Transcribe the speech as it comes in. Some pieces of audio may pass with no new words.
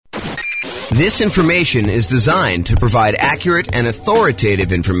This information is designed to provide accurate and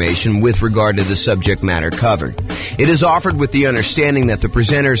authoritative information with regard to the subject matter covered. It is offered with the understanding that the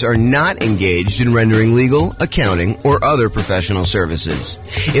presenters are not engaged in rendering legal, accounting, or other professional services.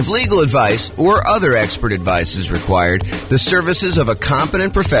 If legal advice or other expert advice is required, the services of a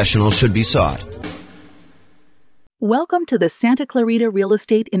competent professional should be sought. Welcome to the Santa Clarita Real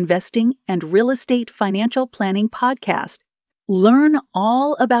Estate Investing and Real Estate Financial Planning Podcast. Learn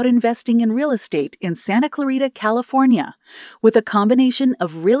all about investing in real estate in Santa Clarita, California, with a combination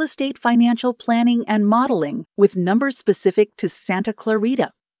of real estate financial planning and modeling with numbers specific to Santa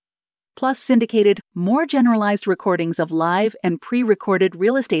Clarita, plus syndicated, more generalized recordings of live and pre-recorded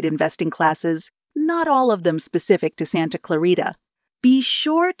real estate investing classes, not all of them specific to Santa Clarita. Be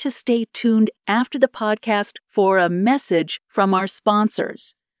sure to stay tuned after the podcast for a message from our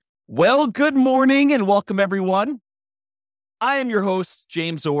sponsors. Well, good morning and welcome, everyone. I am your host,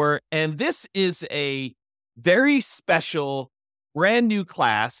 James Orr, and this is a very special, brand new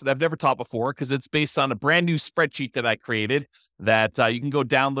class that I've never taught before because it's based on a brand new spreadsheet that I created that you can go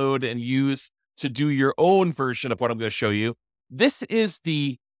download and use to do your own version of what I'm going to show you. This is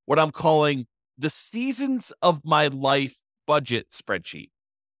what I'm calling the Seasons of My Life budget spreadsheet.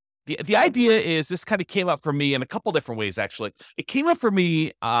 The idea is this kind of came up for me in a couple different ways, actually. It came up for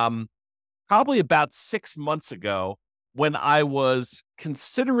me probably about 6 months ago when I was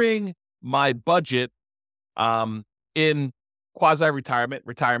considering my budget in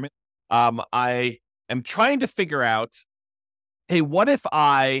quasi-retirement. I am trying to figure out, hey, what if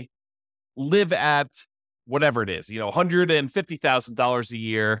I live at whatever it is, $150,000 a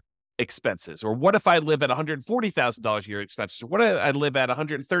year expenses, or what if I live at $140,000 a year expenses, or what if I live at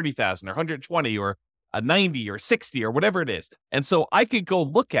 $130,000 or 120 or a 90 or 60 or whatever it is. And so I could go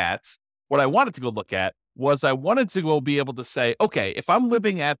look at what I wanted to go look at was I wanted to go be able to say, okay, if I'm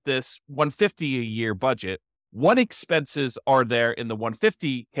living at this $150 a year budget, what expenses are there in the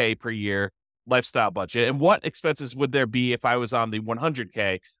 $150K per year lifestyle budget? And what expenses would there be if I was on the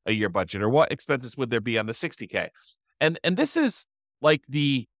 $100K a year budget? Or what expenses would there be on the $60K? And this is like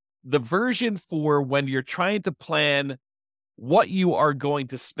the version for when you're trying to plan what you are going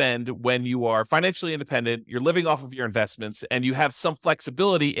to spend when you are financially independent, you're living off of your investments, and you have some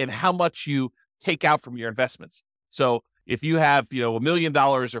flexibility in how much you take out from your investments. So if you have, $1 million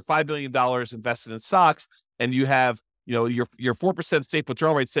or $5 million invested in stocks, and you have, your 4% state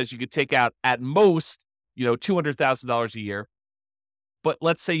withdrawal rate says you could take out at most, $200,000 a year. But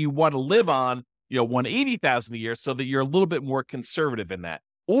let's say you want to live on, $180,000 a year so that you're a little bit more conservative in that.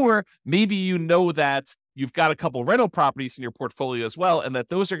 Or maybe you know that you've got a couple rental properties in your portfolio as well, and that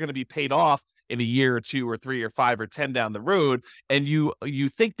those are going to be paid off in a year or 2 or 3 or 5 or 10 down the road. And you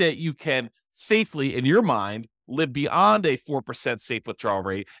think that you can safely, in your mind, live beyond a 4% safe withdrawal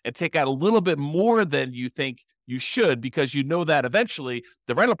rate and take out a little bit more than you think you should, because you know that eventually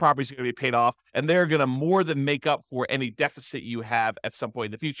the rental properties are going to be paid off and they're going to more than make up for any deficit you have at some point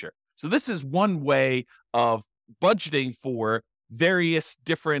in the future. So this is one way of budgeting for various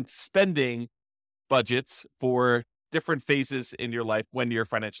different spending budgets for different phases in your life when you're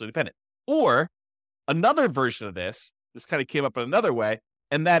financially independent. Or another version of this kind of came up in another way,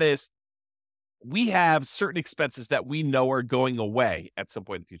 and that is we have certain expenses that we know are going away at some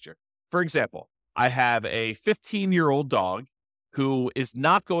point in the future. For example, I have a 15-year-old dog who is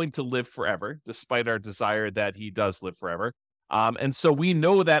not going to live forever, despite our desire that he does live forever. And so we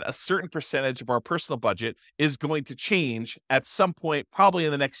know that a certain percentage of our personal budget is going to change at some point, probably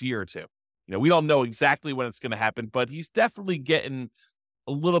in the next year or two. We don't know exactly when it's going to happen, but he's definitely getting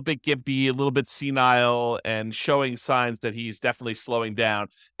a little bit gimpy, a little bit senile, and showing signs that he's definitely slowing down.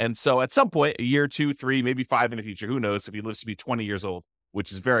 And so at some point, a year, 2, 3, maybe 5 in the future, who knows if he lives to be 20 years old,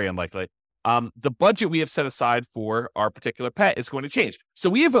 which is very unlikely. The budget we have set aside for our particular pet is going to change. So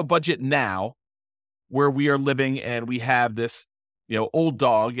we have a budget now where we are living and we have this, old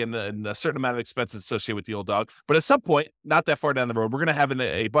dog and a certain amount of expenses associated with the old dog. But at some point, not that far down the road, we're going to have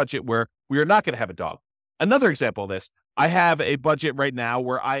a budget where we are not going to have a dog. Another example of this, I have a budget right now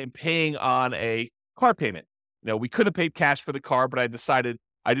where I am paying on a car payment. We could have paid cash for the car, but I decided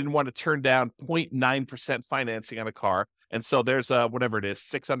I didn't want to turn down 0.9% financing on a car. And so there's a, whatever it is,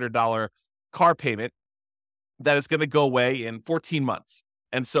 $600 car payment that is going to go away in 14 months.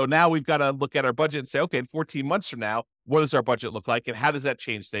 And so now we've got to look at our budget and say, okay, in 14 months from now, what does our budget look like? And how does that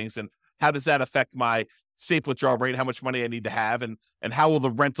change things? And how does that affect my safe withdrawal rate? How much money I need to have? And how will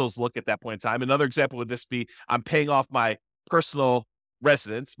the rentals look at that point in time? Another example would this be, I'm paying off my personal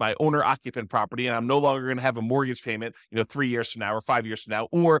residence, my owner occupant property, and I'm no longer going to have a mortgage payment, 3 years from now or 5 years from now.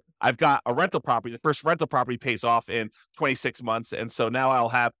 Or I've got a rental property. The first rental property pays off in 26 months. And so now I'll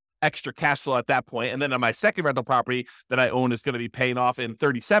have extra cash flow at that point. And then on my second rental property that I own is going to be paying off in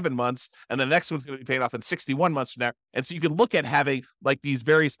 37 months. And the next one's going to be paying off in 61 months from now. And so you can look at having like these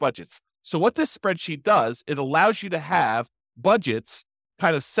various budgets. So what this spreadsheet does, it allows you to have budgets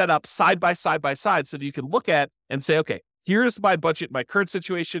kind of set up side by side so that you can look at and say, okay, here's my budget, my current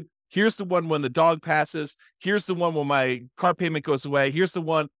situation. Here's the one when the dog passes. Here's the one when my car payment goes away. Here's the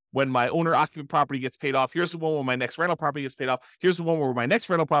one when my owner-occupant property gets paid off. Here's the one when my next rental property gets paid off. Here's the one where my next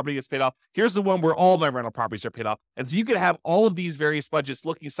rental property gets paid off. Here's the one where all my rental properties are paid off. And so you can have all of these various budgets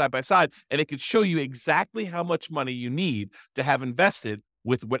looking side by side, and it can show you exactly how much money you need to have invested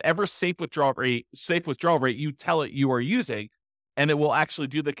with whatever safe withdrawal rate you tell it you are using. And it will actually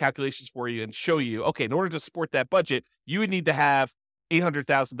do the calculations for you and show you, okay, in order to support that budget, you would need to have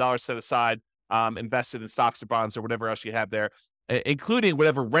 $800,000 set aside, invested in stocks or bonds or whatever else you have there, including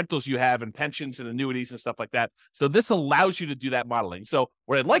whatever rentals you have and pensions and annuities and stuff like that. So this allows you to do that modeling. So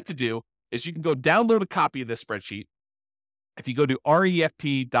what I'd like to do is you can go download a copy of this spreadsheet. If you go to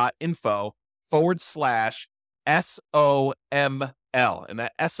refp.info/SOML, and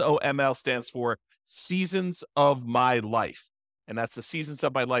that SOML stands for Seasons of My Life. And that's the Seasons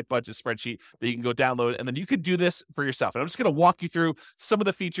of My Life budget spreadsheet that you can go download. And then you can do this for yourself. And I'm just going to walk you through some of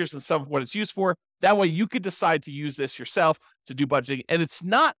the features and some of what it's used for. That way you could decide to use this yourself to do budgeting. And it's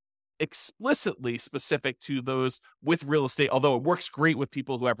not explicitly specific to those with real estate, although it works great with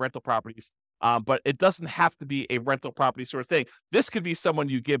people who have rental properties. But it doesn't have to be a rental property sort of thing. This could be someone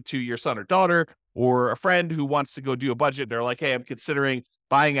you give to your son or daughter or a friend who wants to go do a budget. They're like, hey, I'm considering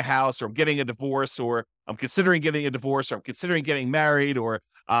buying a house, or I'm getting a divorce, or I'm considering getting a divorce, or I'm considering getting married, or,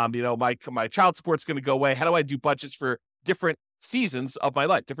 my child support's going to go away. How do I do budgets for different seasons of my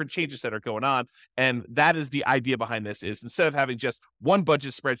life, different changes that are going on? And that is the idea behind this, is instead of having just one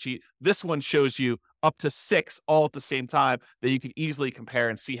budget spreadsheet, this one shows you up to 6 all at the same time that you can easily compare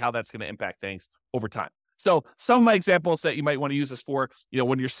and see how that's going to impact things over time. So some of my examples that you might want to use this for,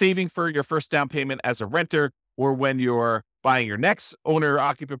 when you're saving for your first down payment as a renter, or when you're buying your next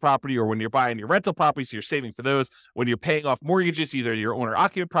owner-occupant property, or when you're buying your rental property, so you're saving for those. When you're paying off mortgages, either your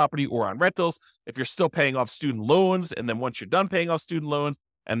owner-occupant property or on rentals. If you're still paying off student loans, and then once you're done paying off student loans,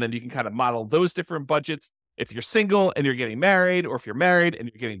 and then you can kind of model those different budgets. If you're single and you're getting married, or if you're married and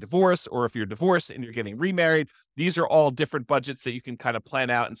you're getting divorced, or if you're divorced and you're getting remarried, these are all different budgets that you can kind of plan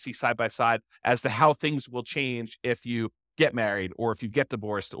out and see side by side as to how things will change if you get married, or if you get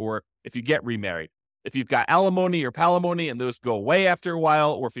divorced, or if you get remarried. If you've got alimony or palimony and those go away after a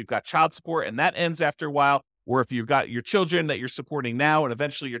while, or if you've got child support and that ends after a while, or if you've got your children that you're supporting now and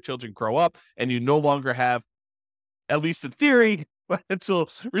eventually your children grow up and you no longer have, at least in theory, financial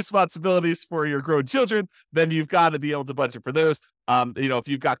responsibilities for your grown children, then you've got to be able to budget for those. If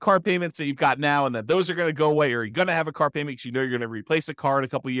you've got car payments that you've got now and that those are going to go away, or you're going to have a car payment because you're going to replace a car in a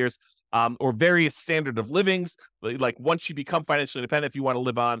couple of years, or various standard of livings, like once you become financially independent, if you want to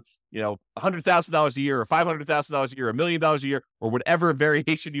live on, $100,000 a year, or $500,000 a year, or $1 million a year, or whatever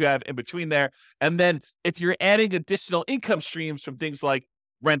variation you have in between there. And then if you're adding additional income streams from things like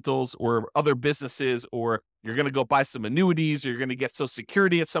rentals or other businesses, or you're going to go buy some annuities, or you're going to get Social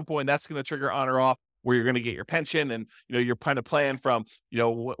Security at some point, that's going to trigger on or off, where you're going to get your pension. And, you're kind of plan from,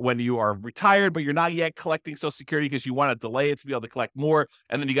 when you are retired, but you're not yet collecting Social Security because you want to delay it to be able to collect more.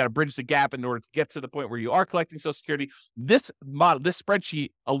 And then you got to bridge the gap in order to get to the point where you are collecting Social Security. This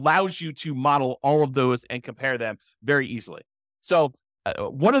spreadsheet allows you to model all of those and compare them very easily. So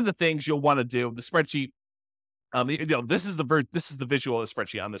one of the things you'll want to do, the spreadsheet, this is the visual of the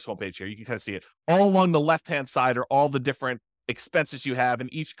spreadsheet on this homepage here. You can kind of see it all along the left-hand side are all the different expenses you have,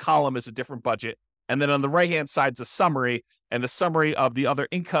 and each column is a different budget. And then on the right-hand side is a summary, and the summary of the other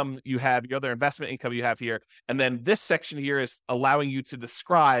income you have, your other investment income you have here. And then this section here is allowing you to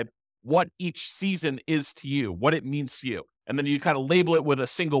describe what each season is to you, what it means to you. And then you kind of label it with a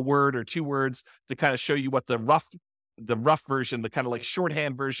single word or 2 words to kind of show you what the rough version, the kind of like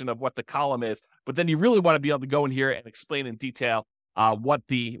shorthand version of what the column is. But then you really want to be able to go in here and explain in detail what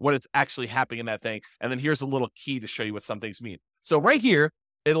is actually happening in that thing. And then here's a little key to show you what some things mean. So right here,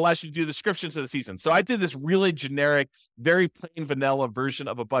 it allows you to do descriptions of the season. So I did this really generic, very plain vanilla version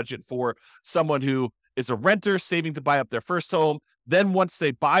of a budget for someone who is a renter saving to buy up their first home. Then once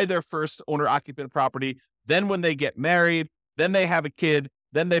they buy their first owner-occupant property, then when they get married, then they have a kid,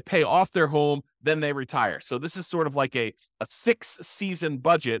 then they pay off their home, then they retire. So this is sort of like a 6-season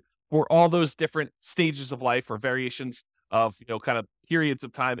budget for all those different stages of life or variations of, kind of periods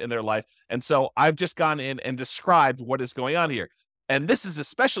of time in their life. And so I've just gone in and described what is going on here. And this is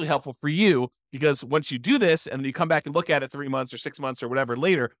especially helpful for you because once you do this and you come back and look at it 3 months or 6 months or whatever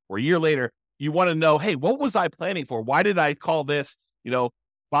later, or a year later, you want to know, hey, what was I planning for? Why did I call this,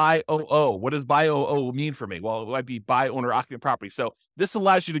 buy OO. What does buy OO mean for me? Well, it might be buy owner occupant property. So this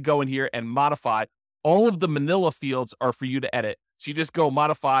allows you to go in here and modify. All of the manila fields are for you to edit. So you just go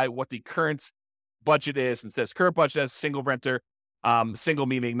modify what the current budget is. It says current budget as single renter, single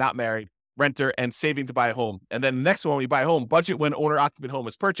meaning not married, renter, and saving to buy a home. And then the next one, we buy a home, budget when owner occupant home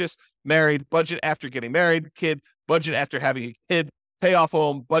is purchased, married, budget after getting married, kid, budget after having a kid, pay off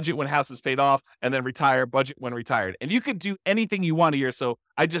home, budget when house is paid off, and then retire, budget when retired. And you can do anything you want here. So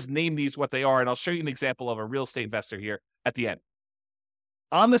I just named these what they are, and I'll show you an example of a real estate investor here at the end.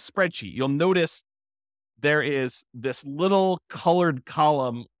 On the spreadsheet, you'll notice there is this little colored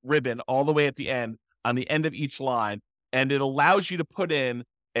column ribbon all the way at the end on the end of each line, and it allows you to put in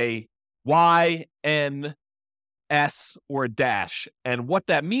a Y, N, S, or a dash. And what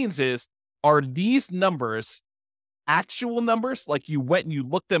that means is, are these numbers actual numbers, like you went and you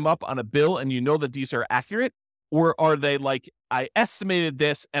looked them up on a bill and you know that these are accurate? Or are they like, I estimated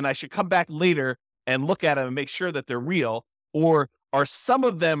this and I should come back later and look at them and make sure that they're real? Or are some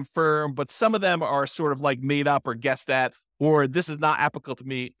of them firm, but some of them are sort of like made up or guessed at, or this is not applicable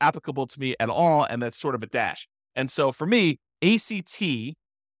to me at all, and that's sort of a dash. And so for me, ACT,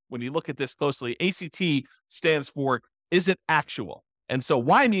 when you look at this closely, ACT stands for, is it actual? And so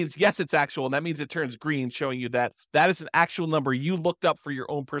Y means, yes, it's actual, and that means it turns green, showing you that that is an actual number you looked up for your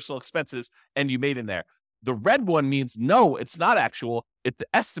own personal expenses and you made in there. The red one means, no, it's not actual, it's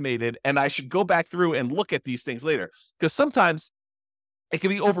estimated, and I should go back through and look at these things later. Because sometimes it can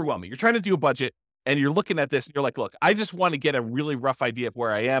be overwhelming. You're trying to do a budget, and you're looking at this, and you're like, look, I just want to get a really rough idea of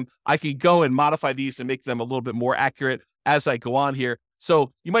where I am. I could go and modify these and make them a little bit more accurate as I go on here.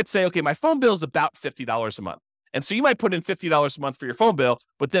 So you might say, okay, my phone bill is about $50 a month. And so you might put in $50 a month for your phone bill,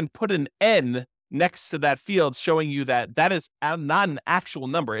 but then put an N next to that field showing you that that is not an actual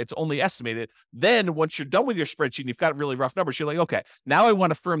number. It's only estimated. Then once you're done with your spreadsheet and you've got really rough numbers, you're like, okay, now I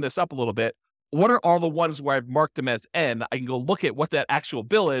want to firm this up a little bit. What are all the ones where I've marked them as N? I can go look at what that actual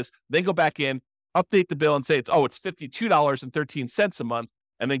bill is, then go back in, update the bill and say, it's $52.13 a month.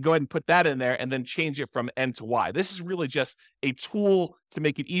 And then go ahead and put that in there and then change it from N to Y. This is really just a tool to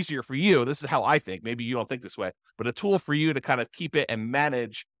make it easier for you. This is how I think. Maybe you don't think this way, but a tool for you to kind of keep it and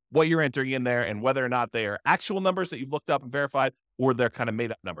manage what you're entering in there and whether or not they are actual numbers that you've looked up and verified or they're kind of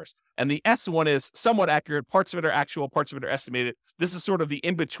made up numbers. And the S one is somewhat accurate. Parts of it are actual, parts of it are estimated. This is sort of the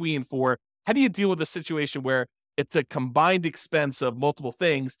in-between for how do you deal with a situation where it's a combined expense of multiple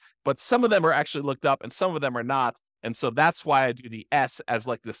things, but some of them are actually looked up and some of them are not. And so that's why I do the S as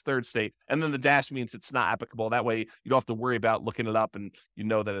like this third state. And then the dash means it's not applicable. That way you don't have to worry about looking it up and you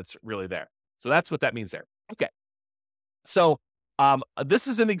know that it's really there. So that's what that means there. Okay. So this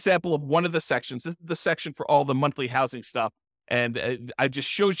is an example of one of the sections. This is the section for all the monthly housing stuff. And I just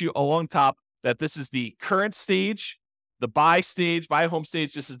showed you along top that this is the current stage, the buy stage, buy a home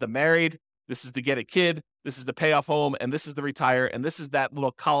stage. This is the married. This is to get a kid. This is the pay off home. And this is the retire. And this is that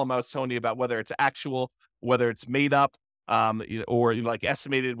little column I was telling you about, whether it's actual, whether it's made up, or like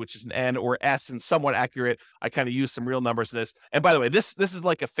estimated, which is an N, or S and somewhat accurate. I kind of use some real numbers in this. And by the way, this is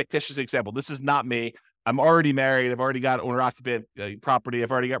like a fictitious example. This is not me. I'm already married. I've already got owner occupant property.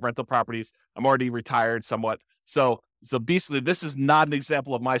 I've already got rental properties. I'm already retired somewhat. So basically, this is not an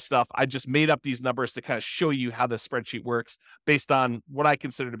example of my stuff. I just made up these numbers to kind of show you how the spreadsheet works based on what I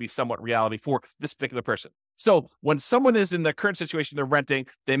consider to be somewhat reality for this particular person. So when someone is in the current situation, they're renting,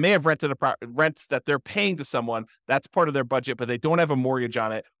 they may have rented rents that they're paying to someone. That's part of their budget, but they don't have a mortgage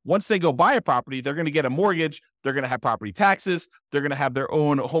on it. Once they go buy a property, they're going to get a mortgage. They're going to have property taxes. They're going to have their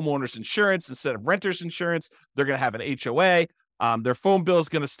own homeowner's insurance instead of renter's insurance. They're going to have an HOA. Their phone bill is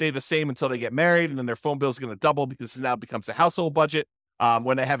going to stay the same until they get married, and then their phone bill is going to double because it now becomes a household budget.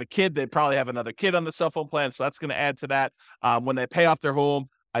 When they have a kid, they probably have another kid on the cell phone plan, so that's going to add to that. When they pay off their home,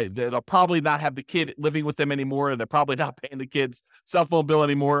 they'll probably not have the kid living with them anymore. They're probably not paying the kid's cell phone bill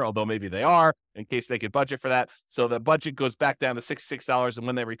anymore, although maybe they are, in case they could budget for that. So the budget goes back down to $66, and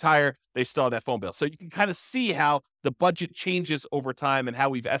when they retire, they still have that phone bill. So you can kind of see how the budget changes over time and how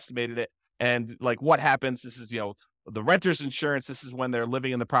we've estimated it. And like what happens, this is, the renter's insurance, this is when they're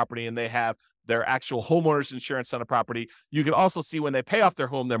living in the property and they have their actual homeowner's insurance on a property. You can also see when they pay off their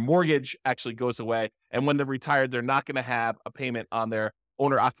home, their mortgage actually goes away. And when they're retired, they're not going to have a payment on their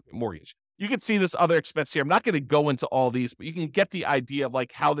owner-occupant mortgage. You can see this other expense here. I'm not going to go into all these, but you can get the idea of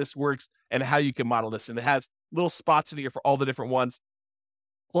like how this works and how you can model this. And it has little spots in here for all the different ones.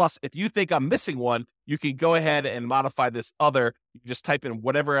 Plus, if you think I'm missing one, you can go ahead and modify this other. You can just type in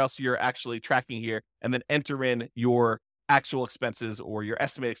whatever else you're actually tracking here and then enter in your actual expenses or your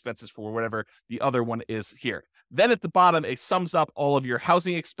estimated expenses for whatever the other one is here. Then at the bottom, it sums up all of your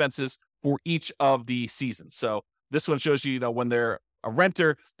housing expenses for each of the seasons. So this one shows you, when they're a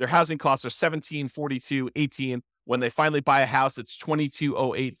renter, their housing costs are 17, 42, 18. When they finally buy a house, it's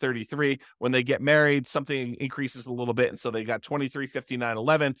 22, 08, 33. When they get married, something increases a little bit. And so they got 23, 59,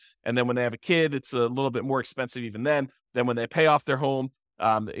 11. And then when they have a kid, it's a little bit more expensive even then. Then when they pay off their home,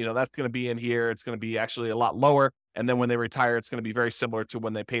 that's going to be in here. It's going to be actually a lot lower. And then when they retire, it's going to be very similar to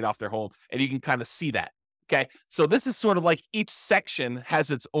when they paid off their home. And you can kind of see that. Okay. So this is sort of like each section has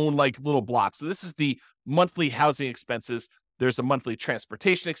its own like little block. So this is the monthly housing expenses. There's a monthly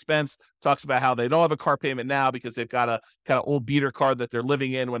transportation expense, talks about how they don't have a car payment now because they've got a kind of old beater car that they're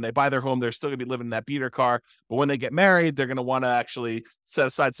living in. When they buy their home, they're still going to be living in that beater car. But when they get married, they're going to want to actually set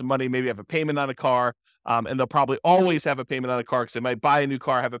aside some money, maybe have a payment on a car. And they'll probably always have a payment on a car because they might buy a new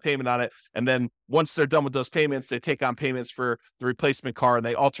car, have a payment on it. And then once they're done with those payments, they take on payments for the replacement car and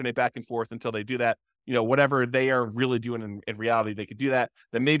they alternate back and forth until they do that. Whatever they are really doing in reality, they could do that.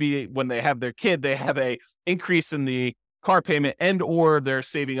 Then maybe when they have their kid, they have a increase in the car payment and or they're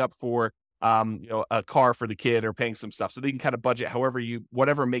saving up for a car for the kid or paying some stuff. So they can kind of budget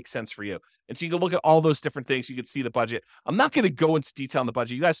whatever makes sense for you. And so you can look at all those different things. You can see the budget. I'm not going to go into detail on the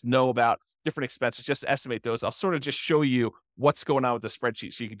budget. You guys know about different expenses, just estimate those. I'll sort of just show you what's going on with the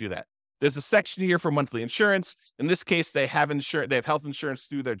spreadsheet so you can do that. There's a section here for monthly insurance. In this case, they have health insurance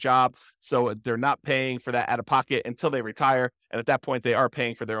through their job. So they're not paying for that out of pocket until they retire. And at that point, they are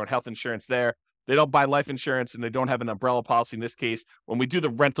paying for their own health insurance there. They don't buy life insurance and they don't have an umbrella policy in this case. When we do the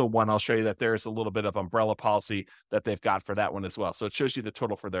rental one, I'll show you that there's a little bit of umbrella policy that they've got for that one as well. So it shows you the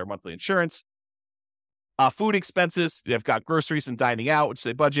total for their monthly insurance. Food expenses, they've got groceries and dining out, which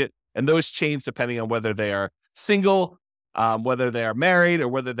they budget. And those change depending on whether they are single, whether they are married or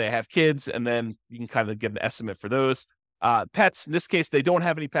whether they have kids. And then you can kind of get an estimate for those. Pets, in this case, they don't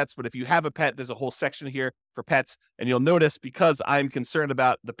have any pets, but if you have a pet, there's a whole section here for pets. And you'll notice because I'm concerned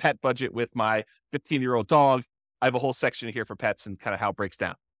about the pet budget with my 15-year-old dog, I have a whole section here for pets and kind of how it breaks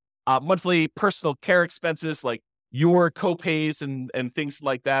down. Monthly personal care expenses like your copays and things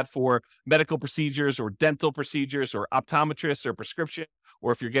like that for medical procedures or dental procedures or optometrists or prescription,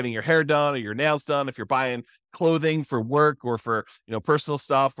 or if you're getting your hair done or your nails done, if you're buying clothing for work or for personal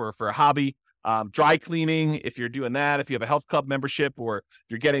stuff or for a hobby. Dry cleaning, if you're doing that, if you have a health club membership or if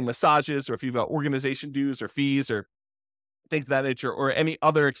you're getting massages or if you've got organization dues or fees or things of that nature or any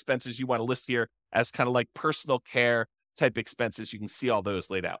other expenses you want to list here as kind of like personal care type expenses, you can see all those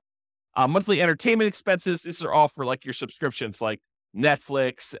laid out. Monthly entertainment expenses, these are all for like your subscriptions like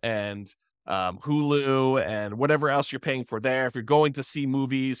Netflix and Hulu and whatever else you're paying for there. If you're going to see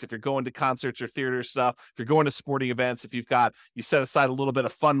movies, if you're going to concerts or theater stuff, if you're going to sporting events, if you set aside a little bit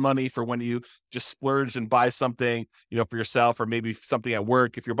of fun money for when you just splurge and buy something, for yourself or maybe something at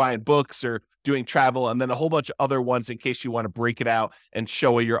work, if you're buying books or doing travel, and then a whole bunch of other ones in case you want to break it out and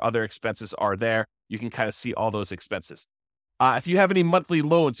show where your other expenses are there. You can kind of see all those expenses. If you have any monthly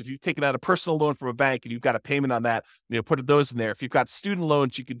loans, if you've taken out a personal loan from a bank and you've got a payment on that, put those in there. If you've got student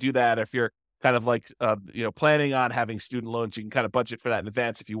loans, you could do that. If you're kind of like, planning on having student loans, you can kind of budget for that in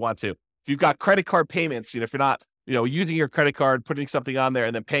advance if you want to. If you've got credit card payments, if you're not, using your credit card, putting something on there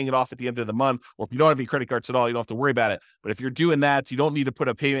and then paying it off at the end of the month, or if you don't have any credit cards at all, you don't have to worry about it. But if you're doing that, you don't need to put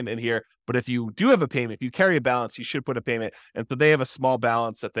a payment in here. But if you do have a payment, if you carry a balance, you should put a payment. And so they have a small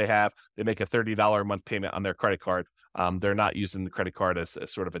balance that they make a $30 a month payment on their credit card. They're not using the credit card as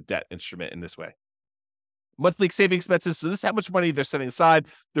sort of a debt instrument in this way. Monthly saving expenses. So this is how much money they're setting aside.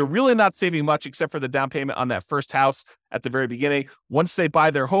 They're really not saving much except for the down payment on that first house at the very beginning. Once they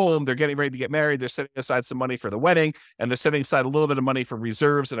buy their home, they're getting ready to get married. They're setting aside some money for the wedding, and they're setting aside a little bit of money for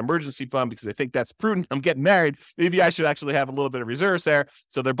reserves and emergency fund because they think that's prudent. I'm getting married. Maybe I should actually have a little bit of reserves there.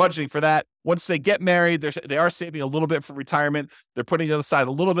 So they're budgeting for that. Once they get married, they are saving a little bit for retirement. They're putting aside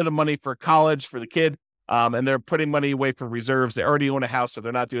a little bit of money for college for the kid. And they're putting money away for reserves. They already own a house, so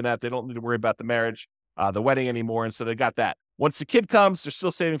they're not doing that. They don't need to worry about the marriage, the wedding anymore. And so they got that. Once the kid comes, they're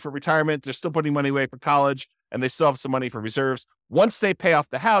still saving for retirement. They're still putting money away for college, and they still have some money for reserves. Once they pay off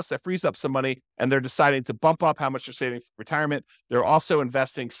the house, that frees up some money, and they're deciding to bump up how much they're saving for retirement. They're also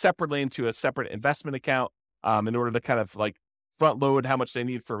investing separately into a separate investment account in order to kind of like front load how much they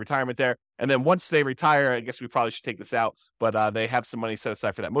need for retirement there. And then once they retire, I guess we probably should take this out, but they have some money set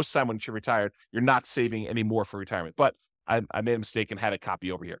aside for that. Most of the time when you're retired, you're not saving any more for retirement. But I made a mistake and had a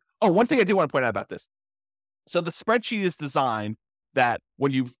copy over here. Oh, one thing I do want to point out about this. So the spreadsheet is designed that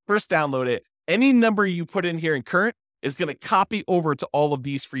when you first download it, any number you put in here in current is going to copy over to all of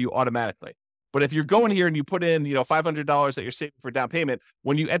these for you automatically. But if you're going here and you put in, $500 that you're saving for down payment,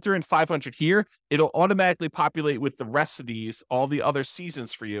 when you enter in 500 here, it'll automatically populate with the rest of these, all the other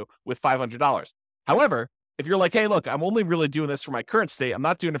seasons for you with $500. However, If you're like, hey, look, I'm only really doing this for my current state, I'm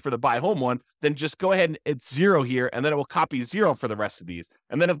not doing it for the buy home one, then just go ahead and it's 0 here, and then it will copy 0 for the rest of these.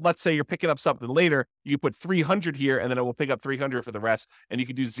 And then if, let's say you're picking up something later, you put 300 here, and then it will pick up 300 for the rest, and you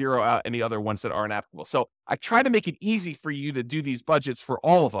can do 0 out any other ones that aren't applicable. So I try to make it easy for you to do these budgets for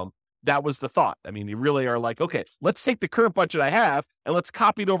all of them. That was the thought. I mean, you really are like, okay, let's take the current budget I have and let's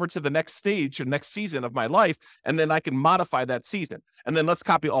copy it over to the next stage or next season of my life. And then I can modify that season. And then let's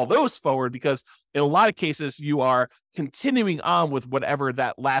copy all those forward, because in a lot of cases, you are continuing on with whatever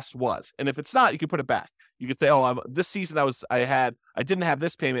that last was. And if it's not, you can put it back. You can say, oh, this season I didn't have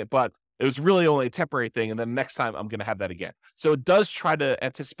this payment, but it was really only a temporary thing. And then next time I'm going to have that again. So it does try to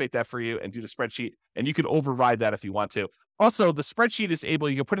anticipate that for you and do the spreadsheet, and you can override that if you want to. Also, the spreadsheet is able,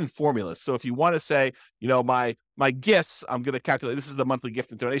 you can put in formulas. So if you want to say, my gifts, I'm going to calculate, this is the monthly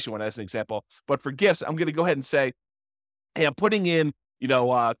gift and donation one as an example, but for gifts, I'm going to go ahead and say, hey, I'm putting in,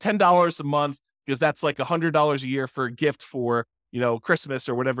 $10 a month, because that's like $100 a year for a gift for, Christmas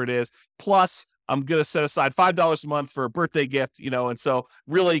or whatever it is. Plus, I'm going to set aside $5 a month for a birthday gift, and so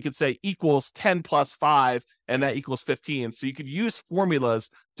really you could say equals 10 plus 5, and that equals 15. So you could use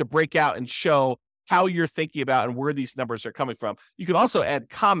formulas to break out and show how you're thinking about and where these numbers are coming from. You can also add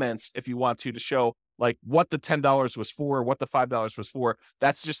comments if you want to show like what the $10 was for, what the $5 was for.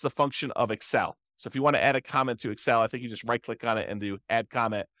 That's just the function of Excel. So if you want to add a comment to Excel, I think you just right click on it and do add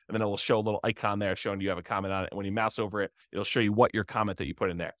comment, and then it will show a little icon there showing you have a comment on it. And when you mouse over it, it'll show you what your comment that you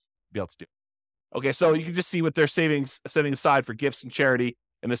put in there be able to do. Okay, so you can just see what they're setting aside for gifts and charity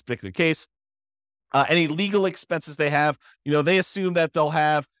in this particular case. Any legal expenses they have, they assume that they'll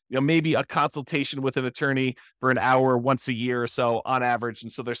have, maybe a consultation with an attorney for an hour once a year or so on average. And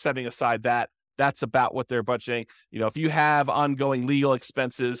so they're setting aside that. That's about what they're budgeting. If you have ongoing legal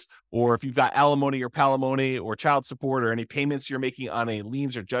expenses, or if you've got alimony or palimony or child support, or any payments you're making on any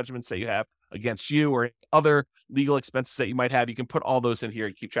liens or judgments that you have against you, or other legal expenses that you might have, you can put all those in here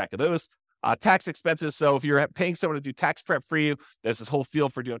and keep track of those. Tax expenses. So if you're paying someone to do tax prep for you, there's this whole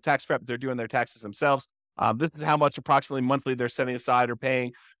field for doing tax prep. They're doing their taxes themselves. This is how much approximately monthly they're setting aside or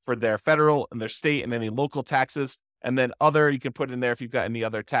paying for their federal and their state and any local taxes. And then other, you can put in there if you've got any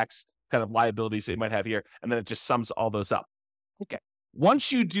other tax kind of liabilities that you might have here. And then it just sums all those up. Okay.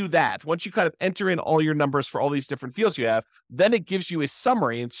 Once you do that, once you kind of enter in all your numbers for all these different fields you have, then it gives you a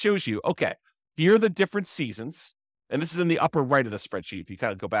summary and shows you, okay, here are the different seasons. And this is in the upper right of the spreadsheet. If you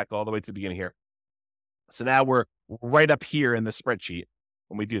kind of go back all the way to the beginning here. So now we're right up here in the spreadsheet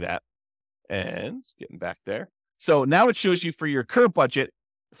when we do that. And it's getting back there. So now it shows you for your current budget.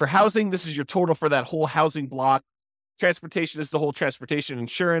 For housing, this is your total for that whole housing block. Transportation is the whole transportation,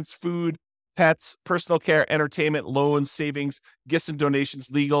 insurance, food, pets, personal care, entertainment, loans, savings, gifts and donations,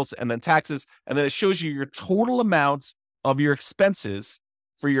 legals, and then taxes. And then it shows you your total amount of your expenses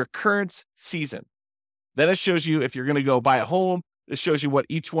for your current season. Then it shows you if you're going to go buy a home, it shows you what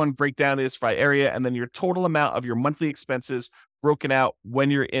each one breakdown is by area, and then your total amount of your monthly expenses broken out when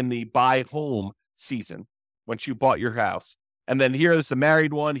you're in the buy home season, once you bought your house. And then here's the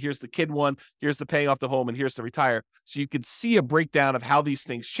married one, here's the kid one, here's the paying off the home, and here's the retire. So you can see a breakdown of how these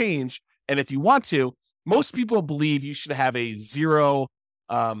things change. And if you want to, most people believe you should have a 0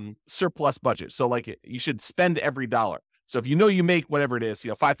 surplus budget. So like you should spend every dollar. So if you make whatever it is,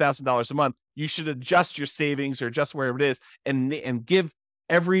 $5,000 a month, you should adjust your savings or adjust wherever it is and give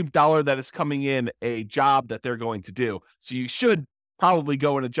every dollar that is coming in a job that they're going to do. So you should probably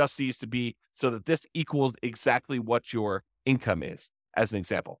go and adjust these to be so that this equals exactly what your income is, as an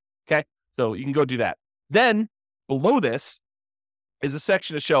example. Okay. So you can go do that. Then below this is a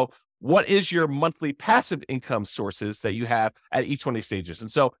section to show what is your monthly passive income sources that you have at each one of these stages.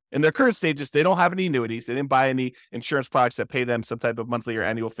 And so in their current stages, they don't have any annuities. They didn't buy any insurance products that pay them some type of monthly or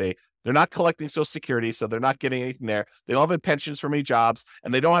annual fee. They're not collecting Social Security, so they're not getting anything there. They don't have any pensions from any jobs,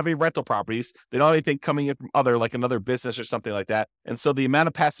 and they don't have any rental properties. They don't have anything coming in from like another business or something like that. And so the amount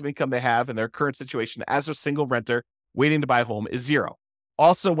of passive income they have in their current situation as a single renter waiting to buy a home is 0.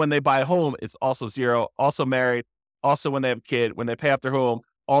 Also, when they buy a home, it's also 0. Also married. Also, when they have a kid, when they pay off their home,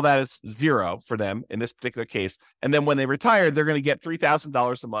 all that is 0 for them in this particular case. And then when they retire, they're going to get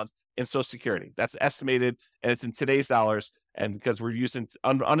 $3,000 a month in Social Security. That's estimated, and it's in today's dollars. And because we're using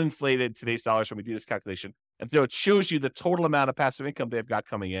uninflated today's dollars when we do this calculation. And so it shows you the total amount of passive income they've got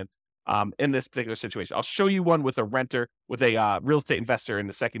coming in this particular situation. I'll show you one with a renter, with a real estate investor in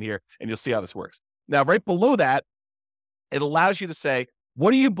a second here, and you'll see how this works. Now, right below that, it allows you to say,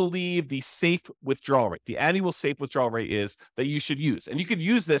 what do you believe the safe withdrawal rate, the annual safe withdrawal rate is that you should use? And you could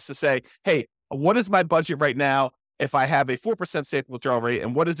use this to say, hey, what is my budget right now? if I have a 4% safe withdrawal rate?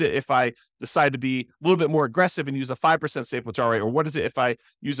 And what is it if I decide to be a little bit more aggressive and use a 5% safe withdrawal rate? Or what is it if I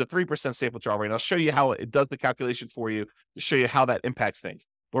use a 3% safe withdrawal rate? And I'll show you how it does the calculation for you to show you how that impacts things.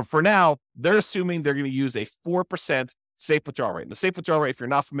 But for now, they're assuming they're going to use a 4% safe withdrawal rate. And the safe withdrawal rate, if you're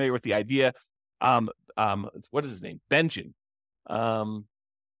not familiar with the idea, what is his name? Benjamin.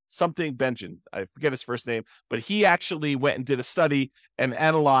 Something Benjamin. I forget his first name, but he actually went and did a study and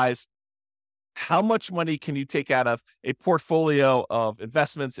analyzed how much money can you take out of a portfolio of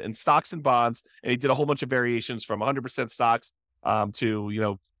investments in stocks and bonds. And he did a whole bunch of variations from 100% stocks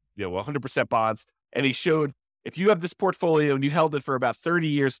to 100% bonds. And he showed if you have this portfolio and you held it for about 30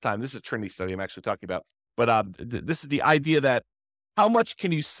 years time, this is a Trinity study I'm actually talking about, but this is the idea that how much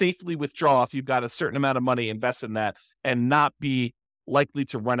can you safely withdraw if you've got a certain amount of money invested in that and not be likely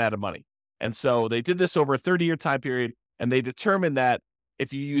to run out of money. And so they did this over a 30-year time period, and they determined that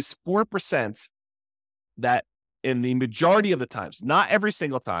if you use 4%, that in the majority of the times, not every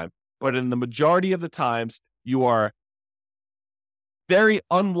single time, but in the majority of the times, you are very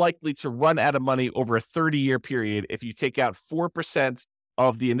unlikely to run out of money over a 30-year period if you take out 4%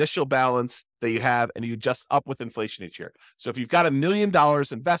 of the initial balance that you have and you adjust up with inflation each year. So if you've got $1 million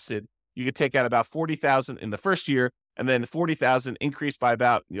invested, you could take out about $40,000 in the first year, and then $40,000 increased by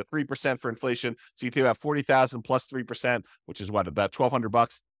about 3% for inflation. So you think about $40,000 plus 3%, which is what, about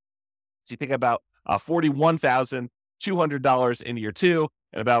 $1,200. So you think about $41,200 in year 2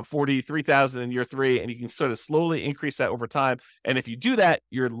 and about $43,000 in year 3, and you can sort of slowly increase that over time. And if you do that,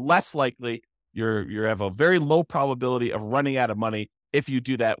 you're less likely, you have a very low probability of running out of money if you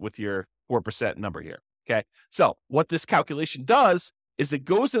do that with your 4% number here. Okay. So what this calculation does is it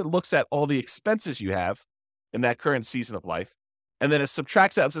goes and looks at all the expenses you have in that current season of life. And then it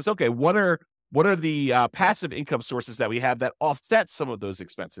subtracts out and says, okay, what are the passive income sources that we have that offset some of those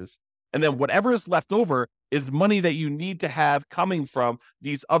expenses? And then whatever is left over is money that you need to have coming from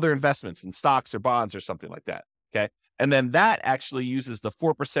these other investments in stocks or bonds or something like that. Okay. And then that actually uses the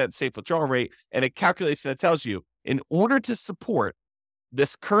 4% safe withdrawal rate, and it calculates and it tells you in order to support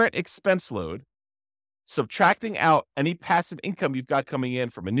this current expense load, subtracting out any passive income you've got coming in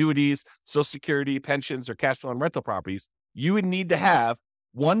from annuities, Social Security, pensions, or cash flow on rental properties, you would need to have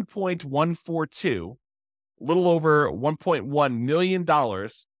 $1.142, a little over $1.1 million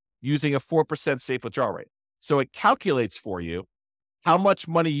using a 4% safe withdrawal rate. So it calculates for you how much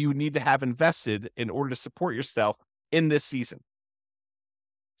money you need to have invested in order to support yourself in this season.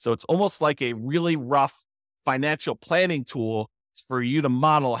 So it's almost like a really rough financial planning tool for you to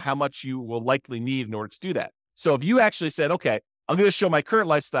model how much you will likely need in order to do that. So if you actually said, okay, I'm going to show my current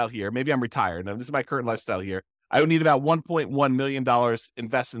lifestyle here. Maybe I'm retired. Now, this is my current lifestyle here. I would need about $1.1 million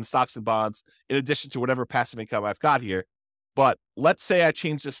invested in stocks and bonds in addition to whatever passive income I've got here. But let's say I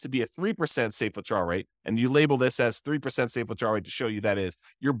change this to be a 3% safe withdrawal rate, and you label this as 3% safe withdrawal rate to show you that is.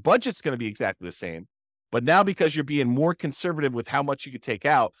 Your budget's going to be exactly the same. But now because you're being more conservative with how much you could take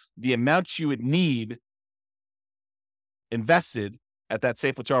out, the amount you would need invested at that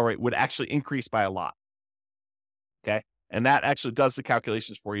safe withdrawal rate would actually increase by a lot. Okay. And that actually does the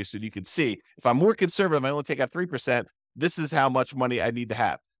calculations for you. So you can see if I'm more conservative, I only take out 3%, this is how much money I need to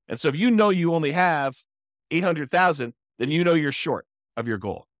have. And so if you know you only have 800,000, then you know you're short of your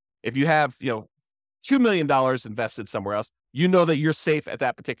goal. If you have, $2 million invested somewhere else, you know that you're safe at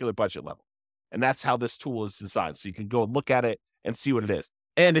that particular budget level. And that's how this tool is designed. So you can go and look at it and see what it is.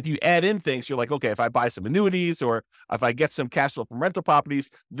 And if you add in things, you're like, okay, if I buy some annuities or if I get some cash flow from rental properties,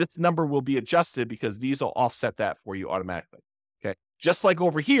 this number will be adjusted because these will offset that for you automatically. Okay. Just like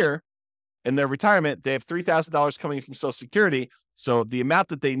over here in their retirement, they have $3,000 coming from Social Security. So the amount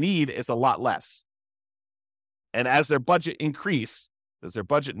that they need is a lot less. And as their budget increase, as their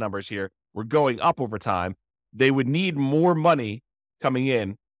budget numbers here were going up over time, they would need more money coming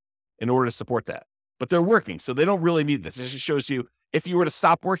in order to support that. But they're working, so they don't really need this. It just shows you if you were to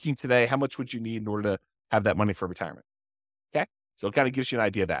stop working today, how much would you need in order to have that money for retirement? Okay, so it kind of gives you an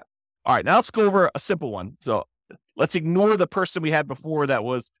idea of that. All right, now let's go over a simple one. So let's ignore the person we had before that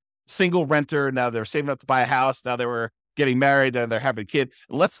was single renter. Now they're saving up to buy a house. Now they were getting married and they're having a kid.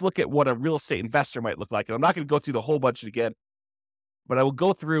 And let's look at what a real estate investor might look like. And I'm not going to go through the whole budget again, but I will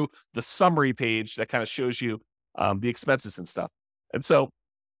go through the summary page that kind of shows you the expenses and stuff. And so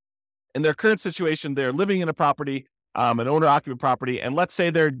in their current situation, they're living in a property, an owner-occupant property, and let's say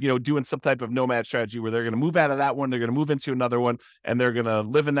they're doing some type of nomad strategy where they're going to move out of that one, they're going to move into another one, and they're going to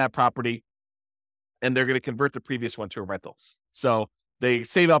live in that property, and they're going to convert the previous one to a rental. So They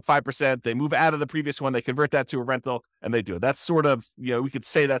save up 5%, they move out of the previous one, they convert that to a rental, and they do it. That's sort of, we could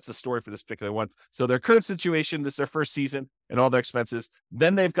say that's the story for this particular one. So their current situation, this is their first season and all their expenses.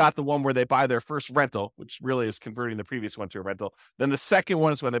 Then they've got the one where they buy their first rental, which really is converting the previous one to a rental. Then the second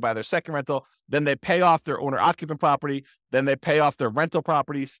one is when they buy their second rental. Then they pay off their owner-occupant property. Then they pay off their rental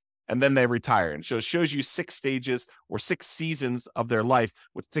properties, and then they retire. And so it shows you 6 stages or 6 seasons of their life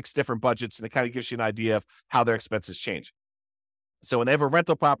with 6 different budgets, and it kind of gives you an idea of how their expenses change. So when they have a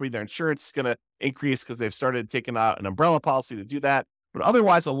rental property, their insurance is going to increase because they've started taking out an umbrella policy to do that. But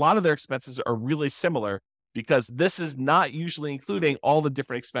otherwise, a lot of their expenses are really similar because this is not usually including all the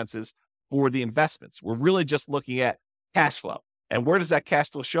different expenses for the investments. We're really just looking at cash flow. And where does that cash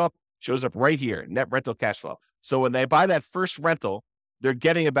flow show up? It shows up right here, net rental cash flow. So when they buy that first rental, they're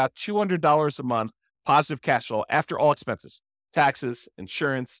getting about $200 a month positive cash flow after all expenses, taxes,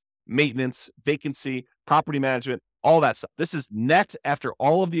 insurance, maintenance, vacancy, property management, all that stuff. This is net after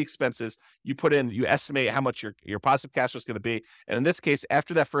all of the expenses you put in. You estimate how much your positive cash flow is going to be. And in this case,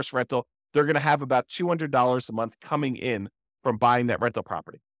 after that first rental, they're going to have about $200 a month coming in from buying that rental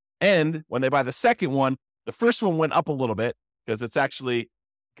property. And when they buy the second one, the first one went up a little bit because the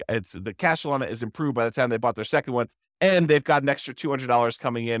cash flow on it is improved by the time they bought their second one. And they've got an extra $200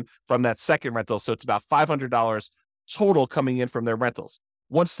 coming in from that second rental. So it's about $500 total coming in from their rentals.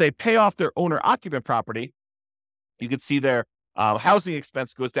 Once they pay off their owner-occupant property, you can see their housing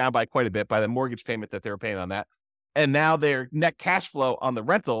expense goes down by quite a bit by the mortgage payment that they were paying on that. And now their net cash flow on the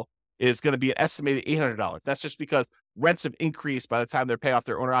rental is going to be an estimated $800. That's just because rents have increased by the time they pay off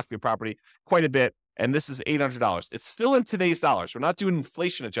their owner-occupant property quite a bit. And this is $800. It's still in today's dollars. We're not doing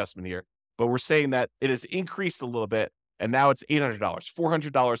inflation adjustment here, but we're saying that it has increased a little bit. And now it's $800,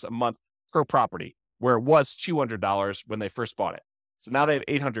 $400 a month per property, where it was $200 when they first bought it. So now they have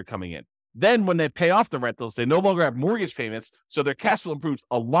 $800 coming in. Then when they pay off the rentals, they no longer have mortgage payments. So their cash flow improves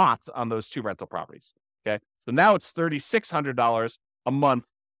a lot on those 2 rental properties. Okay. So now it's $3,600 a month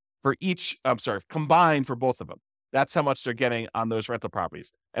for each, combined for both of them. That's how much they're getting on those rental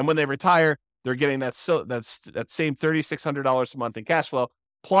properties. And when they retire, they're getting that same $3,600 a month in cash flow,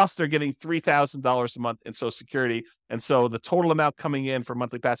 plus they're getting $3,000 a month in Social Security. And so the total amount coming in for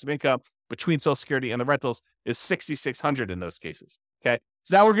monthly passive income between Social Security and the rentals is $6,600 in those cases. Okay.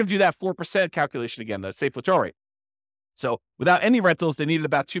 So now we're going to do that 4% calculation again, the safe withdrawal rate. So without any rentals, they needed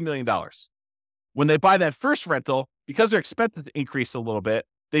about $2 million. When they buy that first rental, because their expenses increase a little bit,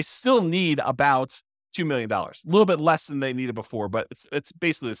 they still need about $2 million, a little bit less than they needed before, but it's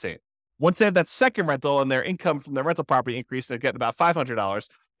basically the same. Once they have that second rental and their income from their rental property increase, they're getting about $500,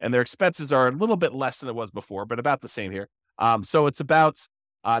 and their expenses are a little bit less than it was before, but about the same here. So it's about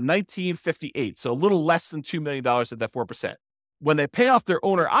 $1,958, so a little less than $2 million at that 4%. When they pay off their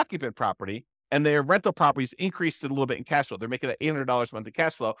owner-occupant property and their rental properties increased a little bit in cash flow, they're making that $800 a month in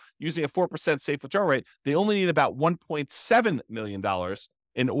cash flow using a 4% safe withdrawal rate. They only need about $1.7 million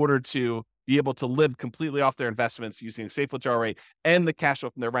in order to be able to live completely off their investments using a safe withdrawal rate and the cash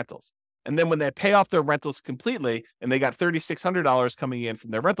flow from their rentals. And then when they pay off their rentals completely and they got $3,600 coming in from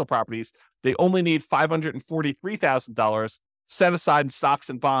their rental properties, they only need $543,000 set aside in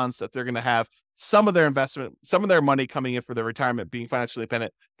stocks and bonds that they're going to have some of their investment, some of their money coming in for their retirement, being financially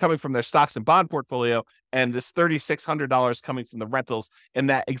independent, coming from their stocks and bond portfolio, and this $3,600 coming from the rentals in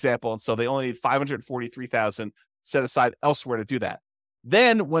that example. And so they only need $543,000 set aside elsewhere to do that.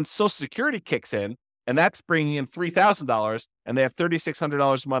 Then when Social Security kicks in, and that's bringing in $3,000, and they have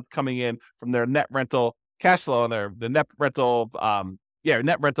 $3,600 a month coming in from their net rental cash flow on the net rental,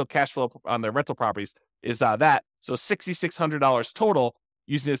 net rental cash flow on their rental properties is that. So $6,600 total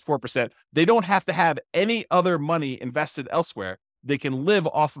using this 4%. They don't have to have any other money invested elsewhere. They can live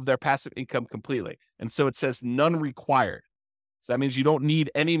off of their passive income completely. And so it says none required. So that means you don't need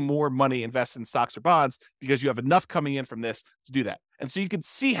any more money invested in stocks or bonds because you have enough coming in from this to do that. And so you can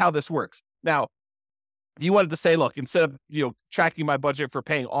see how this works. Now, if you wanted to say, look, instead of tracking my budget for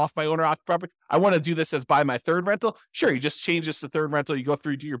paying off my owner-occupied property, I want to do this as buy my third rental. Sure, you just change this to third rental. You go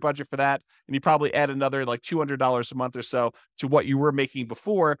through, do your budget for that, and you probably add another like $200 a month or so to what you were making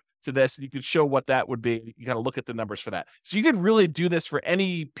before to this, and you can show what that would be. You got to look at the numbers for that. So you could really do this for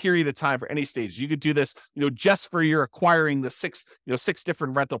any period of time, for any stage. You could do this, just for your acquiring the six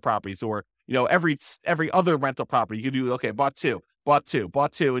different rental properties, or every other rental property. You could do, okay, bought two,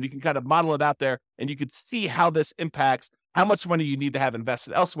 and you can kind of model it out there, and you could see how this impacts how much money you need to have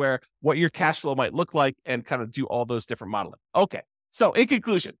invested elsewhere, what your cash flow might look like, and kind of do all those different modeling. Okay, so in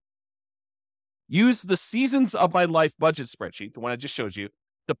conclusion, use the Seasons of My Life budget spreadsheet, the one I just showed you,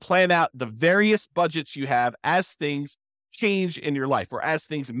 to plan out the various budgets you have as things change in your life, or as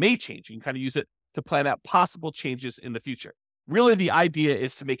things may change. You can kind of use it to plan out possible changes in the future. really the idea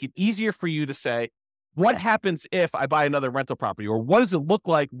is to make it easier for you to say, what happens if I buy another rental property? Or what does it look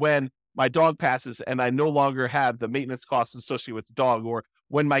like when my dog passes and I no longer have the maintenance costs associated with the dog? Or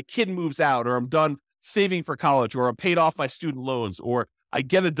when my kid moves out, or I'm done saving for college, or I'm paid off my student loans, or I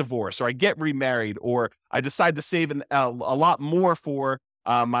get a divorce, or I get remarried, or I decide to save a lot more for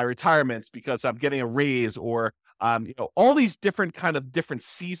my retirement because I'm getting a raise, or all these different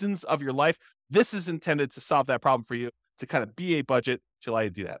seasons of your life. This is intended to solve that problem for you, to kind of be a budget to allow you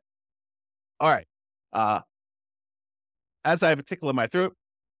to do that. All right. As I have a tickle in my throat,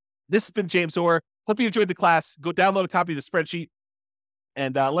 this has been James Orr. Hope you enjoyed the class. Go download a copy of the spreadsheet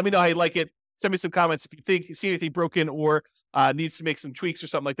and let me know how you like it. Send me some comments if you see anything broken or needs to make some tweaks or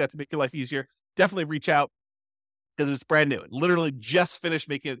something like that to make your life easier. Definitely reach out because it's brand new. Literally just finished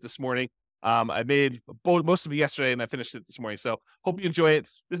making it this morning. I made most of it yesterday and I finished it this morning. So hope you enjoy it.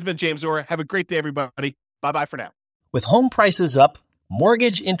 This has been James Orr. Have a great day, everybody. Bye-bye for now. With home prices up,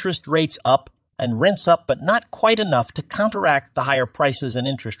 mortgage interest rates up, and rents up, but not quite enough to counteract the higher prices and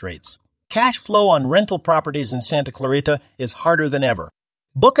interest rates, cash flow on rental properties in Santa Clarita is harder than ever.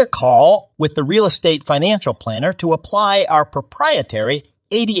 Book a call with the Real Estate Financial Planner to apply our proprietary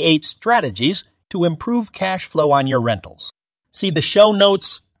 88 strategies to improve cash flow on your rentals. See the show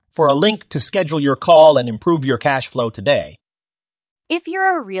notes for a link to schedule your call and improve your cash flow today. If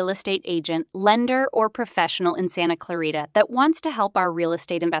you're a real estate agent, lender, or professional in Santa Clarita that wants to help our real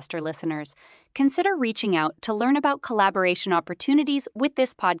estate investor listeners, consider reaching out to learn about collaboration opportunities with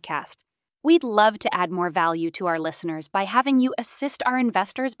this podcast. We'd love to add more value to our listeners by having you assist our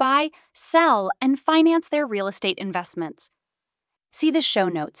investors buy, sell, and finance their real estate investments. See the show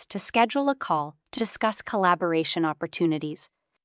notes to schedule a call to discuss collaboration opportunities.